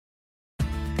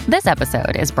This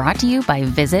episode is brought to you by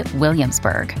Visit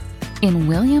Williamsburg. In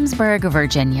Williamsburg,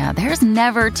 Virginia, there's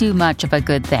never too much of a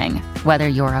good thing. Whether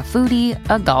you're a foodie,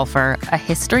 a golfer, a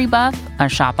history buff, a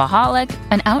shopaholic,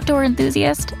 an outdoor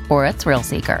enthusiast, or a thrill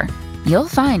seeker, you'll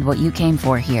find what you came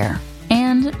for here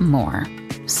and more.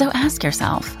 So ask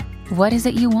yourself, what is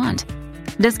it you want?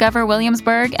 Discover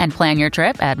Williamsburg and plan your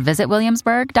trip at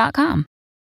visitwilliamsburg.com.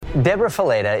 Debra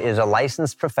Fileta is a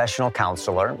licensed professional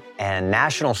counselor and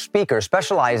national speaker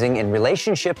specializing in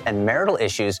relationship and marital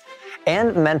issues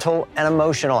and mental and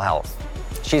emotional health.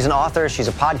 She's an author, she's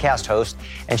a podcast host,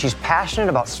 and she's passionate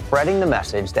about spreading the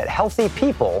message that healthy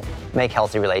people make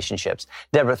healthy relationships.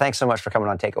 Debra, thanks so much for coming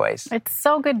on Takeaways. It's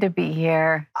so good to be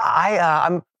here.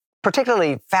 I'm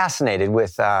particularly fascinated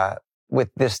with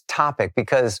this topic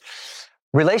because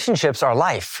relationships are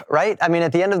life, right? I mean,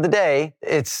 at the end of the day,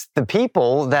 it's the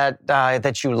people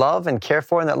that you love and care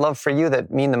for and that love for you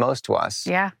that mean the most to us.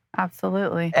 Yeah,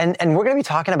 absolutely. And we're going to be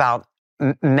talking about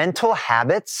mental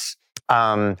habits,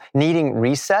 needing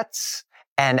resets,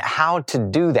 and how to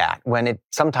do that when it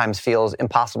sometimes feels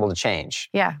impossible to change.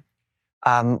 Yeah.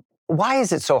 Why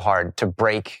is it so hard to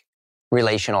break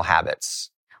relational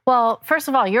habits? Well, first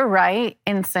of all, you're right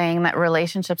in saying that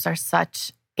relationships are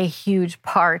such a huge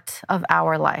part of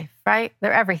our life, right?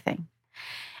 They're everything.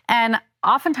 And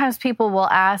oftentimes people will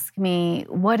ask me,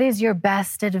 what is your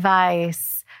best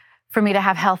advice for me to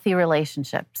have healthy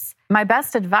relationships? My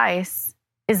best advice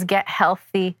is get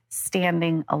healthy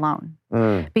standing alone.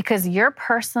 Because your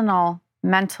personal,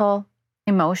 mental,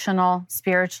 emotional,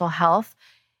 spiritual health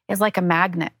is like a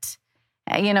magnet.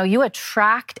 You know, you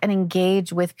attract and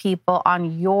engage with people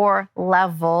on your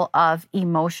level of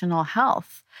emotional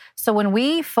health. So when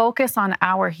we focus on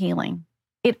our healing,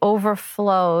 it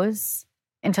overflows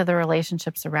into the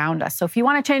relationships around us. So if you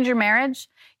want to change your marriage,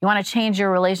 you want to change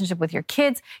your relationship with your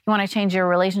kids, you want to change your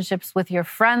relationships with your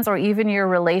friends, or even your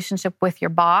relationship with your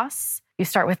boss, you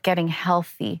start with getting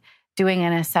healthy, doing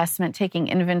an assessment, taking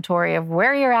inventory of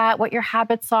where you're at, what your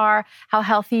habits are, how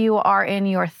healthy you are in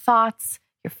your thoughts,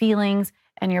 your feelings,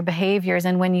 and your behaviors.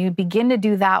 And when you begin to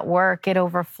do that work, it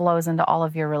overflows into all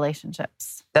of your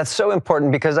relationships. That's so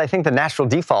important because I think the natural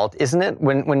default, isn't it,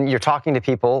 when you're talking to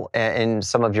people in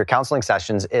some of your counseling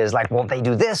sessions is like, well, they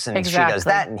do this and she does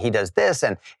that and he does this.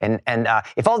 And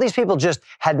if all these people just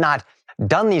had not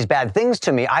done these bad things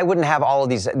to me, I wouldn't have all of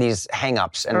these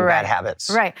hang-ups and bad habits.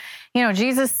 Right. You know,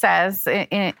 Jesus says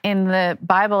in the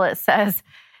Bible, it says,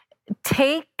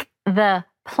 take the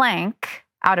plank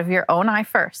out of your own eye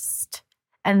first,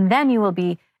 and then you will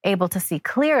be able to see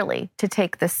clearly to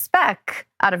take the speck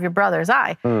out of your brother's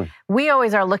eye. We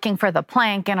always are looking for the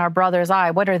plank in our brother's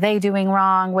eye. What are they doing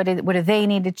wrong? What do they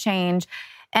need to change?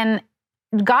 And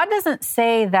God doesn't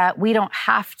say that we don't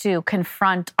have to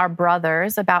confront our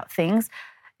brothers about things.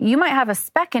 You might have a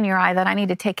speck in your eye that I need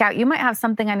to take out. You might have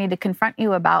something I need to confront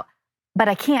you about, but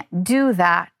I can't do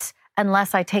that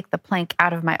unless I take the plank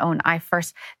out of my own eye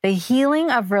first. The healing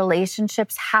of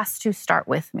relationships has to start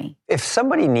with me. If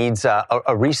somebody needs a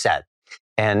reset,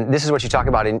 and this is what you talk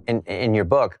about in your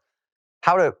book,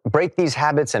 how to break these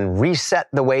habits and reset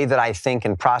the way that I think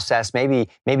and process, maybe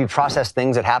process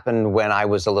things that happened when I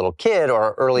was a little kid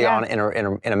or early on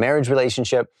in a marriage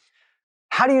relationship.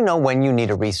 How do you know when you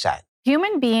need a reset?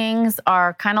 Human beings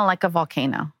are kind of like a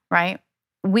volcano, right?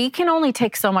 We can only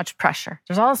take so much pressure.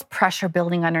 There's all this pressure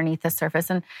building underneath the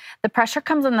surface. And the pressure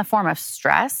comes in the form of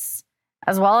stress,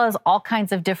 as well as all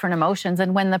kinds of different emotions.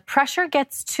 And when the pressure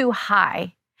gets too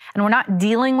high and we're not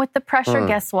dealing with the pressure,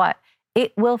 guess what?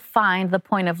 It will find the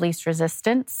point of least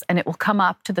resistance and it will come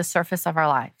up to the surface of our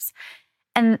lives.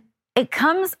 And it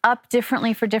comes up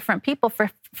differently for different people.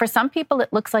 For some people,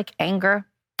 it looks like anger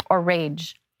or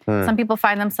rage. Some people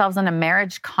find themselves in a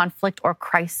marriage conflict or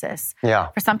crisis.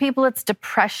 For some people, it's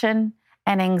depression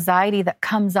and anxiety that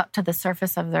comes up to the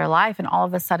surface of their life. And all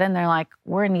of a sudden, they're like,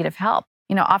 we're in need of help.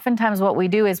 You know, oftentimes what we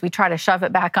do is we try to shove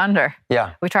it back under.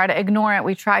 We try to ignore it.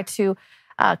 We try to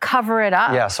cover it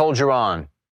up. Soldier on.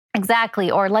 Exactly.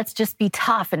 Or let's just be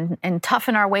tough and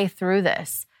toughen our way through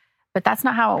this. But that's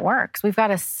not how it works. We've got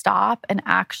to stop and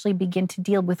actually begin to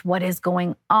deal with what is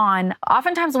going on.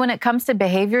 Oftentimes when it comes to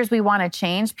behaviors we want to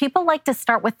change, people like to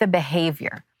start with the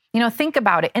behavior. You know, think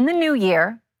about it. In the new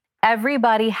year,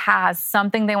 everybody has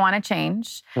something they want to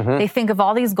change. They think of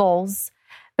all these goals.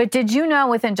 But did you know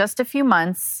within just a few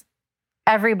months,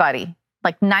 everybody,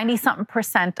 like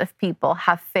 90-something% of people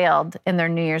have failed in their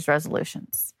New Year's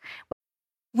resolutions?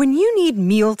 When you need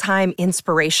mealtime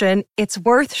inspiration, it's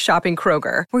worth shopping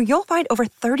Kroger, where you'll find over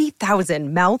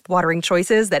 30,000 mouth-watering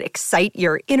choices that excite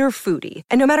your inner foodie.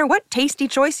 And no matter what tasty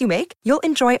choice you make, you'll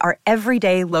enjoy our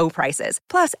everyday low prices,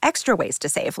 plus extra ways to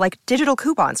save, like digital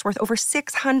coupons worth over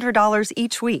 $600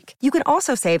 each week. You can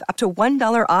also save up to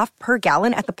 $1 off per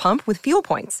gallon at the pump with fuel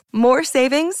points. More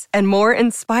savings and more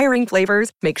inspiring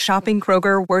flavors make shopping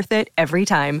Kroger worth it every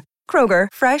time. Kroger,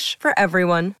 fresh for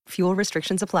everyone. Fuel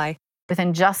restrictions apply.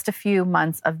 Within just a few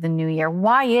months of the new year.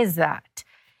 Why is that?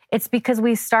 It's because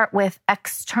we start with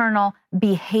external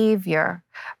behavior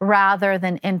rather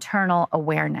than internal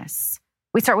awareness.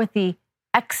 We start with the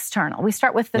external. We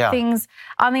start with the things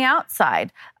on the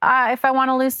outside. If I want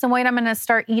to lose some weight, I'm going to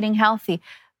start eating healthy.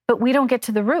 But we don't get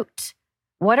to the root.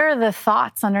 What are the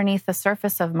thoughts underneath the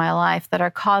surface of my life that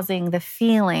are causing the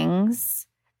feelings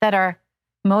that are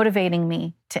motivating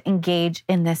me to engage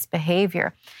in this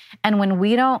behavior? And when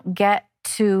we don't get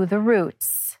to the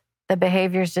roots, the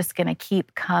behavior is just going to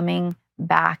keep coming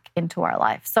back into our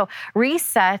life. So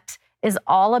reset is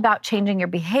all about changing your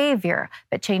behavior,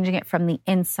 but changing it from the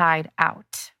inside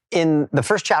out. In the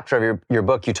first chapter of your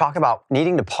book, you talk about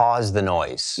needing to pause the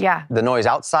noise. Yeah. The noise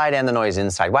outside and the noise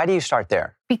inside. Why do you start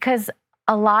there? Because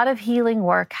a lot of healing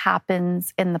work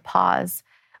happens in the pause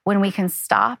when we can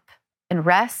stop and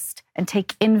rest and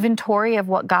take inventory of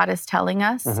what God is telling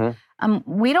us.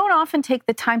 We don't often take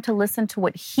the time to listen to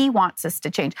what He wants us to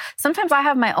change. Sometimes I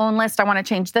have my own list. I want to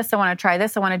change this. I want to try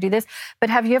this. I want to do this. But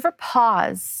have you ever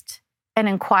paused and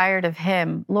inquired of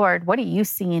Him, Lord, what do you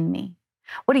see in me?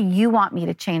 What do you want me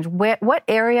to change? What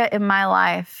area in my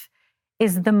life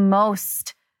is the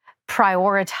most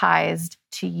prioritized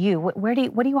to you? What do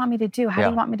you want me to do? How do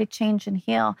you want me to change and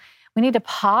heal? We need to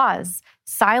pause,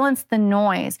 silence the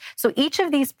noise. So each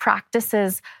of these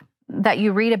practices that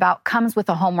you read about comes with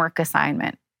a homework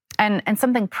assignment and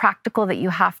something practical that you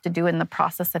have to do in the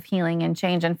process of healing and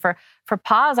change. And for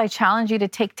pause, I challenge you to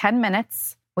take 10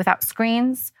 minutes without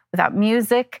screens, without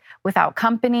music, without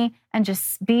company, and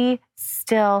just be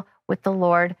still with the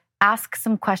Lord. Ask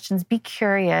some questions, be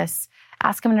curious,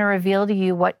 ask Him to reveal to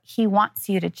you what He wants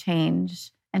you to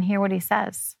change and hear what He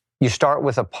says. You start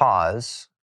with a pause,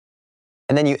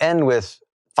 and then you end with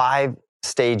 5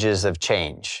 stages of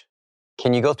change.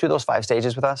 Can you go through those 5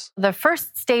 stages with us? The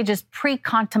first stage is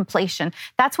pre-contemplation.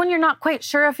 That's when you're not quite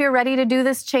sure if you're ready to do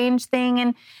this change thing.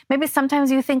 And maybe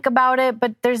sometimes you think about it,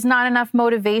 but there's not enough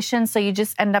motivation. So you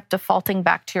just end up defaulting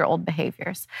back to your old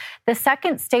behaviors. The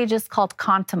second stage is called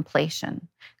contemplation.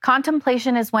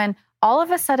 Contemplation is when all of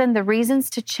a sudden the reasons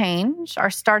to change are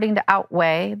starting to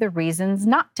outweigh the reasons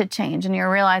not to change. And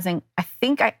you're realizing, I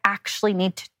think I actually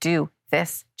need to do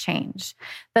this change.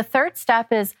 The third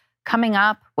step is coming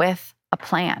up with a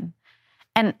plan.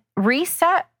 And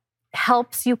reset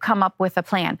helps you come up with a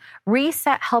plan.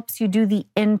 Reset helps you do the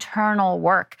internal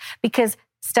work because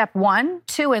step 1,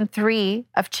 2, and 3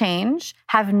 of change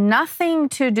have nothing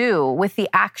to do with the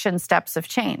action steps of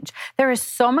change. There is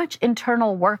so much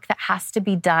internal work that has to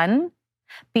be done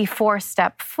before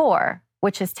step 4,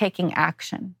 which is taking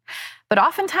action. But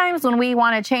oftentimes when we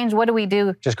want to change, what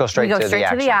do? Just go straight to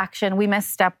the action. We miss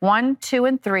step 1, 2,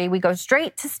 and 3. We go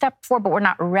straight to step 4, but we're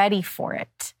not ready for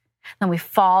it. Then we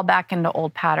fall back into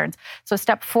old patterns. So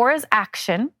step 4 is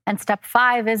action, and step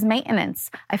 5 is maintenance.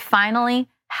 I finally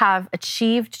have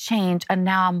achieved change, and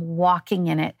now I'm walking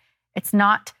in it. It's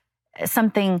not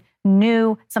something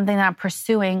new, something that I'm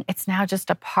pursuing. It's now just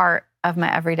a part of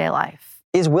my everyday life.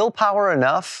 Is willpower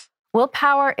enough?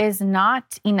 Willpower is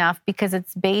not enough because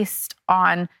it's based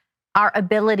on our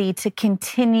ability to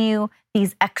continue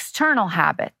these external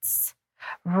habits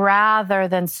rather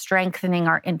than strengthening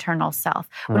our internal self.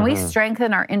 When we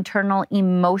strengthen our internal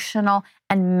emotional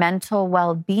and mental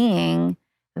well-being,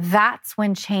 that's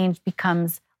when change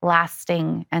becomes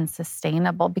lasting and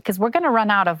sustainable because we're going to run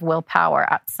out of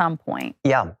willpower at some point.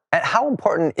 Yeah. And how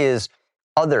important is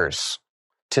others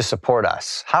to support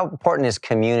us? How important is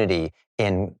community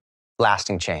in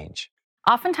lasting change?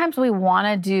 Oftentimes we want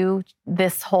to do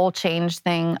this whole change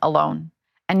thing alone.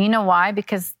 And you know why?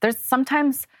 Because there's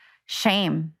sometimes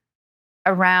shame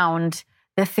around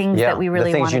the things that we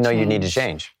really want to change. The things you need to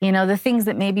change. You know, the things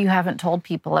that maybe you haven't told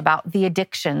people about, the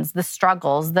addictions, the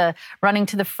struggles, the running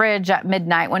to the fridge at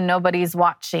midnight when nobody's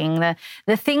watching,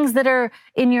 the things that are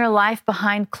in your life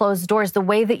behind closed doors, the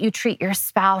way that you treat your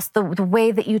spouse, the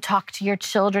way that you talk to your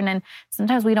children. And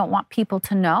sometimes we don't want people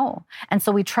to know. And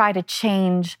so we try to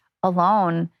change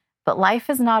alone. But life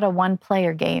is not a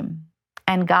one-player game.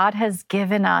 And God has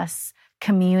given us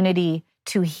community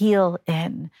to heal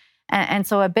in. And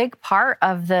so a big part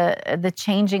of the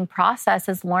changing process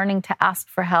is learning to ask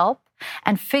for help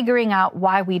and figuring out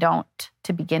why we don't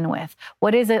to begin with?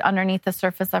 What is it underneath the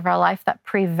surface of our life that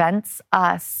prevents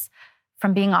us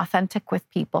from being authentic with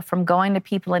people, from going to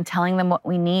people and telling them what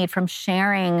we need, from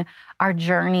sharing our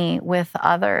journey with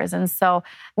others? And so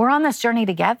we're on this journey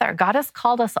together. God has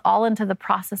called us all into the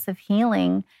process of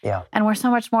healing. Yeah. And we're so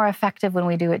much more effective when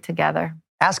we do it together.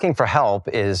 Asking for help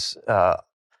is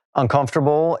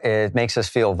uncomfortable. It makes us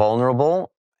feel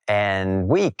vulnerable and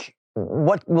weak.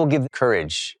 What will give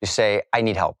courage to say, I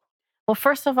need help? Well,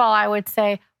 first of all, I would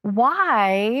say,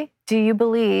 why do you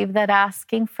believe that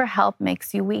asking for help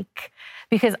makes you weak?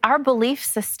 Because our belief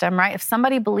system, right? If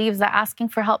somebody believes that asking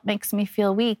for help makes me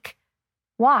feel weak,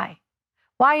 why?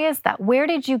 Why is that? Where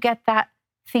did you get that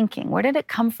thinking? Where did it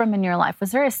come from in your life?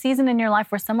 Was there a season in your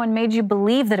life where someone made you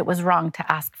believe that it was wrong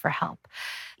to ask for help?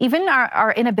 Even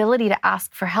our inability to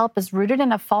ask for help is rooted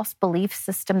in a false belief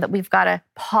system that we've got to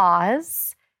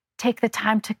pause, take the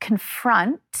time to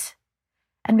confront,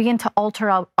 and begin to alter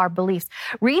our beliefs.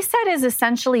 Reset is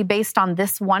essentially based on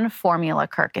this one formula,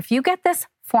 Kirk. If you get this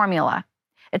formula,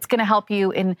 it's going to help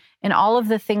you in all of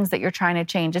the things that you're trying to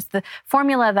change. It's the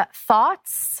formula that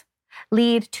thoughts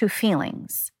lead to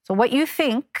feelings. So what you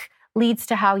think leads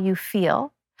to how you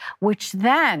feel, which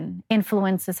then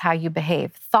influences how you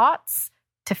behave. Thoughts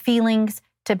to feelings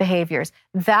to behaviors.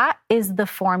 That is the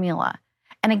formula.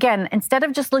 And again, instead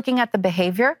of just looking at the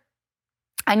behavior,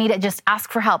 I need to just ask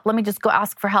for help. Let me just go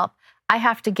ask for help. I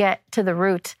have to get to the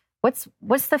root.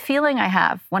 What's the feeling I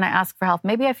have when I ask for help?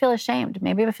 Maybe I feel ashamed.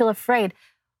 Maybe I feel afraid.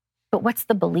 But what's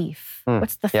the belief?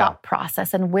 What's the thought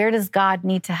process? And where does God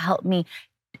need to help me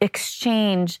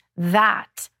exchange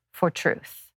that for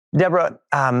truth? Debra,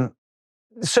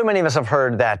 so many of us have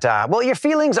heard that, well, your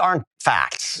feelings aren't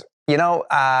facts. You know,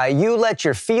 you let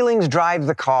your feelings drive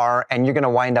the car and you're going to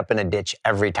wind up in a ditch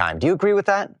every time. Do you agree with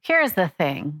that? Here's the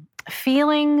thing.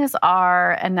 Feelings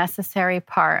are a necessary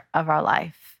part of our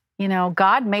life. You know,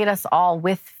 God made us all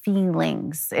with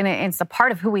feelings, and it's a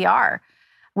part of who we are.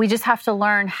 We just have to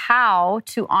learn how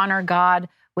to honor God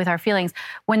with our feelings.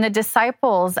 When the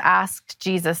disciples asked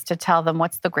Jesus to tell them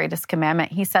what's the greatest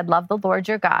commandment, he said, love the Lord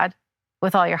your God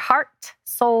with all your heart,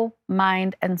 soul,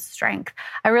 mind, and strength.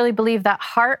 I really believe that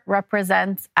heart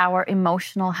represents our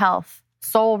emotional health.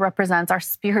 Soul represents our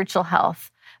spiritual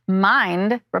health.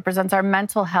 Mind represents our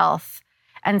mental health.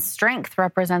 And strength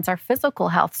represents our physical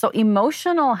health. So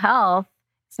emotional health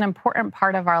is an important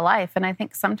part of our life. And I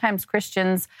think sometimes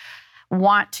Christians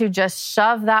want to just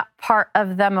shove that part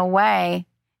of them away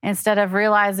instead of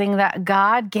realizing that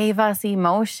God gave us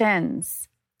emotions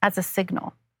as a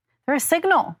signal. They're a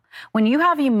signal. When you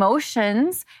have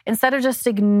emotions, instead of just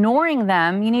ignoring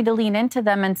them, you need to lean into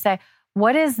them and say,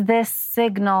 what is this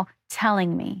signal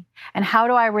telling me? And how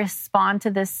do I respond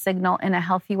to this signal in a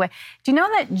healthy way? Do you know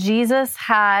that Jesus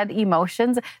had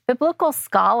emotions? Biblical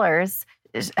scholars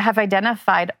have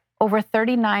identified over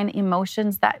 39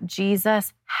 emotions that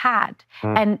Jesus had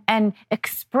and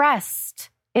expressed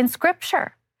in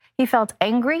Scripture. He felt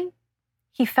angry.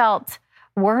 He felt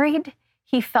worried.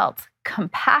 He felt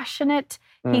compassionate.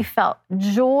 He felt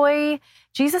joy.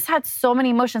 Jesus had so many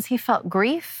emotions. He felt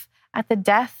grief at the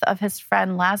death of his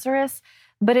friend Lazarus.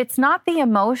 But it's not the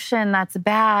emotion that's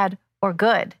bad or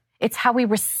good. It's how we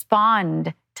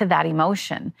respond to that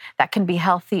emotion that can be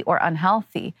healthy or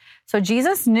unhealthy. So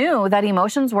Jesus knew that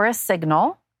emotions were a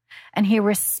signal, and he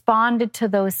responded to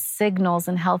those signals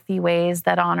in healthy ways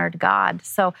that honored God.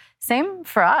 So same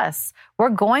for us. We're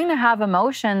going to have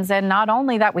emotions, and not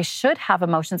only that, we should have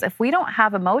emotions. If we don't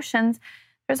have emotions,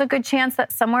 there's a good chance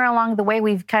that somewhere along the way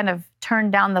we've kind of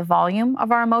turned down the volume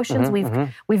of our emotions.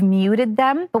 We've muted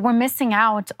them, but we're missing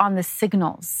out on the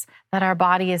signals that our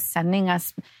body is sending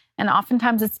us. And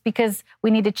oftentimes it's because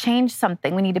we need to change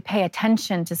something. We need to pay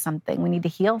attention to something. We need to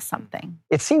heal something.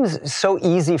 It seems so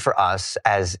easy for us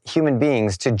as human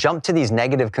beings to jump to these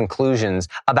negative conclusions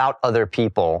about other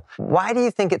people. Why do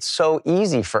you think it's so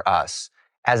easy for us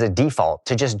as a default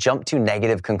to just jump to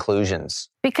negative conclusions?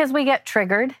 Because we get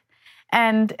triggered.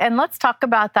 And let's talk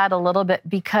about that a little bit,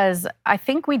 because I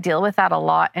think we deal with that a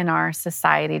lot in our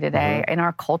society today, in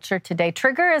our culture today.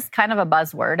 Trigger is kind of a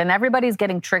buzzword, and everybody's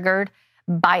getting triggered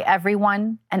by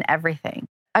everyone and everything.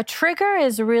 A trigger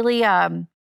is really an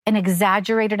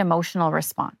exaggerated emotional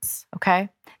response, okay?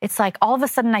 It's like all of a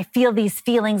sudden I feel these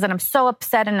feelings and I'm so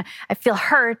upset and I feel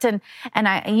hurt and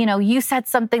I, you said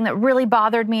something that really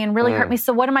bothered me and really hurt me.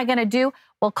 So what am I going to do?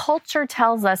 Well, culture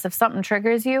tells us if something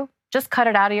triggers you, just cut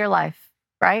it out of your life,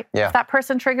 right? Yeah. If that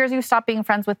person triggers you, stop being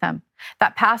friends with them.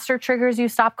 That pastor triggers you,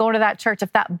 stop going to that church.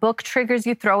 If that book triggers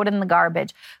you, throw it in the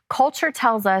garbage. Culture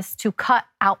tells us to cut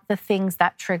out the things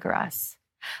that trigger us.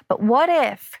 But what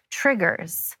if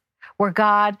triggers were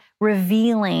God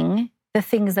revealing the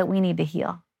things that we need to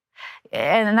heal.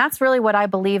 And that's really what I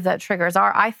believe that triggers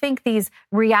are. I think these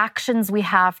reactions we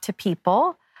have to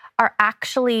people are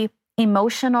actually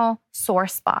emotional sore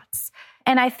spots.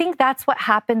 And I think that's what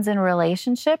happens in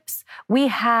relationships. We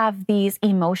have these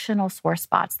emotional sore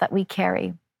spots that we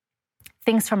carry.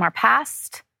 Things from our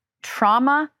past,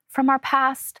 trauma from our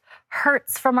past,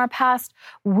 hurts from our past,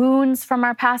 wounds from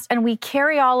our past, and we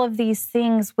carry all of these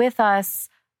things with us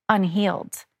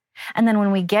unhealed. And then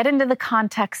when we get into the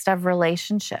context of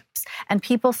relationships and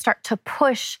people start to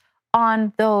push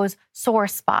on those sore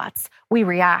spots, we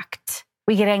react.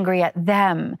 We get angry at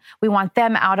them. We want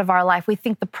them out of our life. We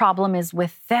think the problem is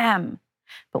with them.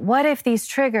 But what if these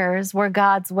triggers were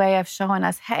God's way of showing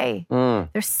us, hey,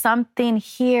 there's something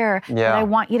here that I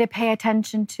want you to pay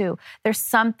attention to. There's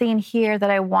something here that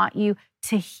I want you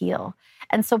to heal.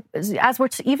 And so as we're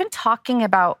even talking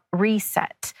about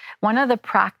reset, one of the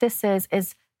practices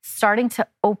is starting to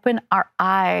open our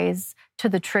eyes to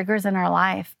the triggers in our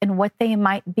life and what they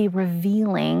might be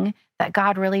revealing that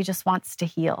God really just wants to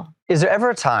heal. Is there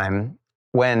ever a time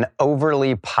when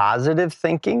overly positive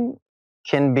thinking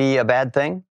can be a bad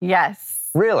thing? Yes.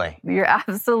 Really? You're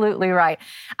absolutely right.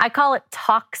 I call it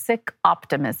toxic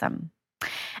optimism.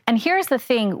 And here's the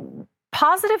thing.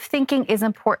 Positive thinking is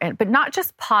important, but not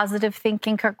just positive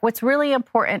thinking, Kirk. What's really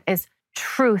important is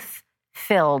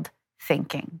truth-filled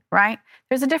thinking, right?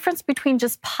 There's a difference between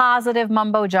just positive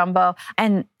mumbo jumbo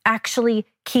and actually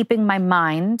keeping my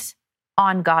mind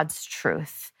on God's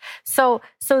truth. So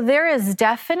there is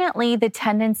definitely the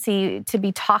tendency to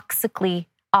be toxically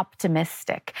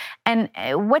optimistic. And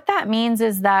what that means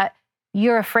is that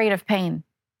you're afraid of pain.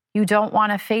 You don't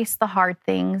want to face the hard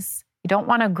things. You don't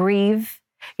want to grieve.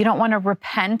 You don't want to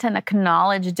repent and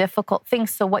acknowledge difficult things.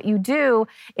 So what you do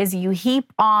is you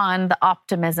heap on the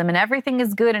optimism and everything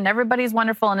is good and everybody's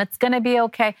wonderful and it's going to be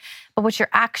okay. But what you're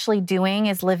actually doing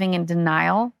is living in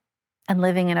denial and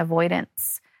living in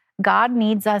avoidance. God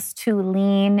needs us to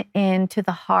lean into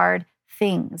the hard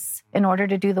things in order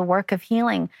to do the work of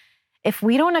healing. If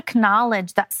we don't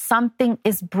acknowledge that something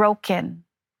is broken,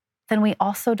 then we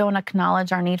also don't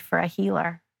acknowledge our need for a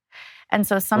healer. And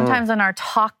so sometimes in our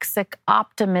toxic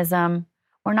optimism,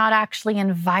 we're not actually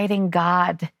inviting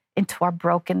God into our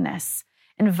brokenness,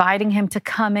 inviting him to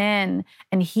come in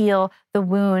and heal the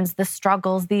wounds, the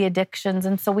struggles, the addictions.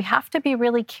 And so we have to be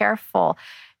really careful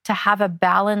to have a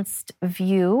balanced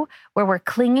view where we're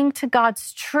clinging to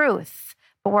God's truth,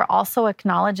 but we're also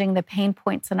acknowledging the pain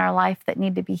points in our life that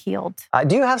need to be healed.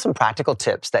 Do you have some practical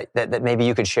tips that maybe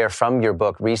you could share from your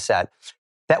book, Reset,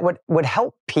 that would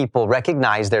help people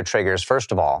recognize their triggers,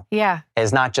 first of all? Yeah.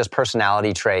 As not just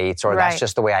personality traits or that's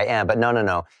just the way I am, but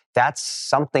no. That's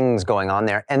something's going on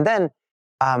there. And then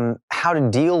how to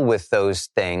deal with those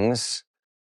things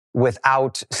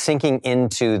without sinking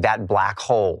into that black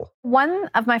hole. One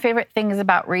of my favorite things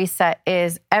about Reset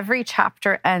is every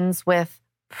chapter ends with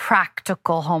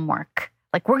practical homework.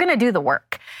 Like, we're going to do the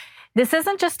work. This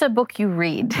isn't just a book you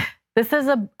read. This is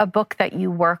a book that you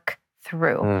work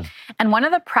through. And one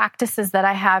of the practices that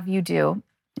I have you do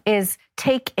is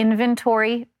take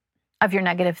inventory of your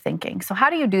negative thinking. So how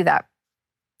do you do that?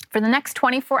 For the next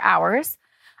 24 hours,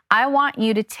 I want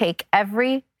you to take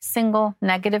every single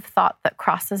negative thought that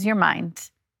crosses your mind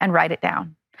and write it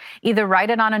down. Either write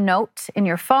it on a note in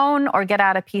your phone or get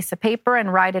out a piece of paper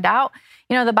and write it out.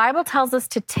 You know, the Bible tells us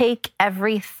to take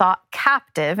every thought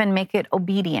captive and make it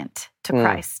obedient to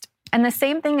Christ. And the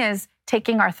same thing is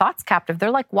taking our thoughts captive.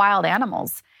 They're like wild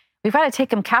animals. We've got to take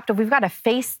them captive. We've got to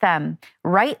face them,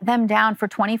 write them down for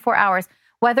 24 hours,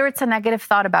 whether it's a negative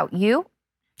thought about you,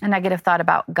 a negative thought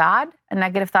about God, a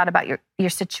negative thought about your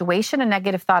situation, a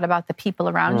negative thought about the people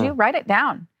around you. Write it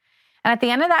down. And at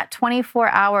the end of that 24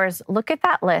 hours, look at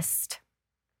that list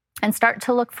and start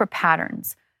to look for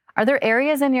patterns. Are there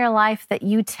areas in your life that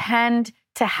you tend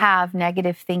to have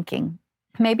negative thinking?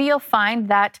 Maybe you'll find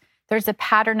that there's a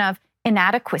pattern of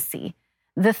inadequacy.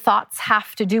 The thoughts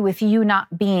have to do with you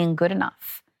not being good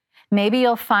enough. Maybe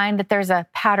you'll find that there's a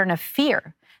pattern of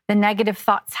fear. The negative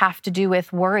thoughts have to do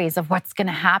with worries of what's going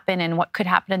to happen and what could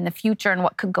happen in the future and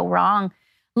what could go wrong.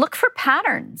 Look for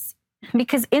patterns,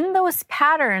 because in those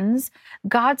patterns,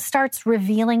 God starts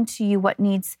revealing to you what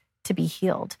needs to be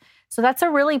healed. So that's a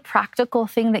really practical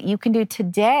thing that you can do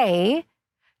today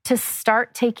to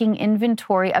start taking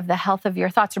inventory of the health of your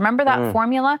thoughts. Remember that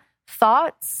formula?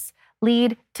 Thoughts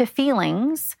lead to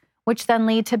feelings, which then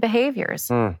lead to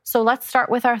behaviors. So let's start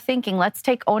with our thinking. Let's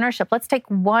take ownership. Let's take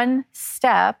one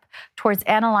step towards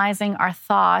analyzing our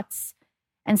thoughts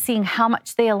and seeing how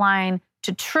much they align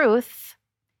to truth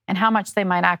and how much they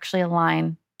might actually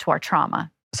align to our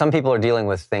trauma. Some people are dealing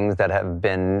with things that have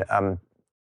been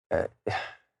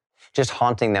just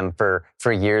haunting them for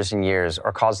years and years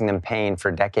or causing them pain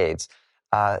for decades.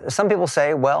 Some people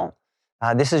say, well,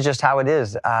 this is just how it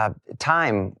is.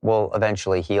 Time will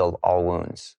eventually heal all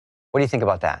wounds. What do you think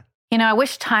about that? You know, I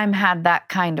wish time had that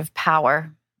kind of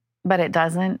power, but it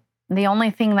doesn't. The only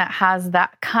thing that has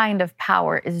that kind of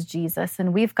power is Jesus,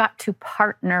 and we've got to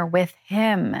partner with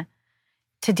him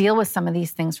to deal with some of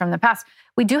these things from the past.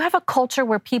 We do have a culture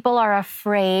where people are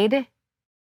afraid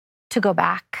to go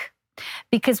back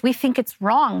because we think it's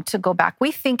wrong to go back.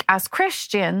 We think as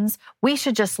Christians, we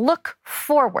should just look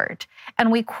forward.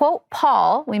 And we quote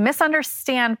Paul, we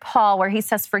misunderstand Paul where he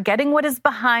says, forgetting what is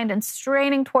behind and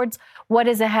straining towards what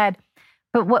is ahead.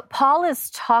 But what Paul is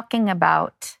talking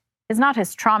about is not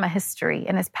his trauma history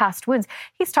and his past wounds.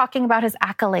 He's talking about his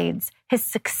accolades, his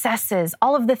successes,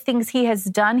 all of the things he has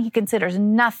done, he considers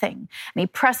nothing, and he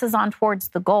presses on towards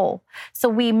the goal. So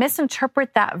we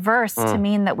misinterpret that verse to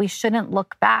mean that we shouldn't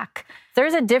look back.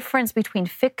 There's a difference between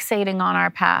fixating on our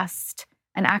past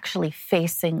and actually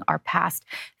facing our past.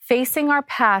 Facing our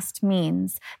past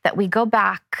means that we go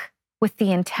back with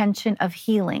the intention of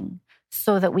healing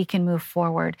so that we can move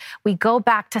forward. We go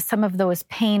back to some of those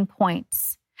pain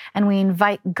points and we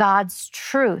invite God's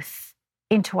truth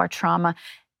into our trauma.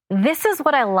 This is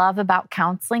what I love about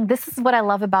counseling. This is what I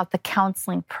love about the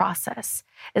counseling process,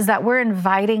 is that we're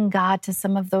inviting God to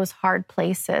some of those hard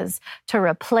places to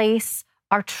replace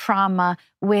our trauma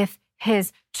with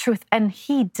his truth. And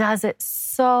he does it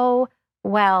so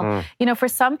well. You know, for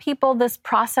some people, this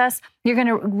process, you're going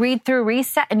to read through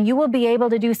Reset and you will be able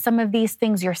to do some of these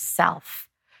things yourself.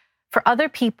 For other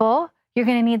people, you're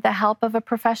going to need the help of a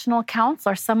professional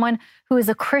counselor, someone who is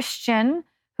a Christian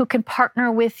who can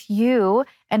partner with you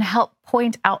and help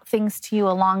point out things to you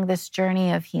along this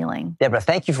journey of healing. Debra,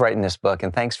 thank you for writing this book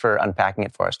and thanks for unpacking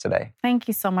it for us today. Thank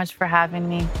you so much for having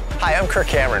me. Hi, I'm Kirk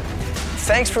Cameron.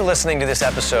 Thanks for listening to this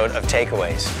episode of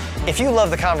Takeaways. If you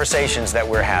love the conversations that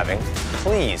we're having,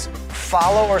 please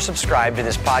follow or subscribe to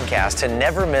this podcast to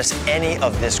never miss any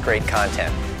of this great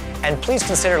content. And please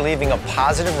consider leaving a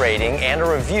positive rating and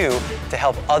a review to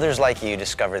help others like you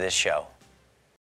discover this show.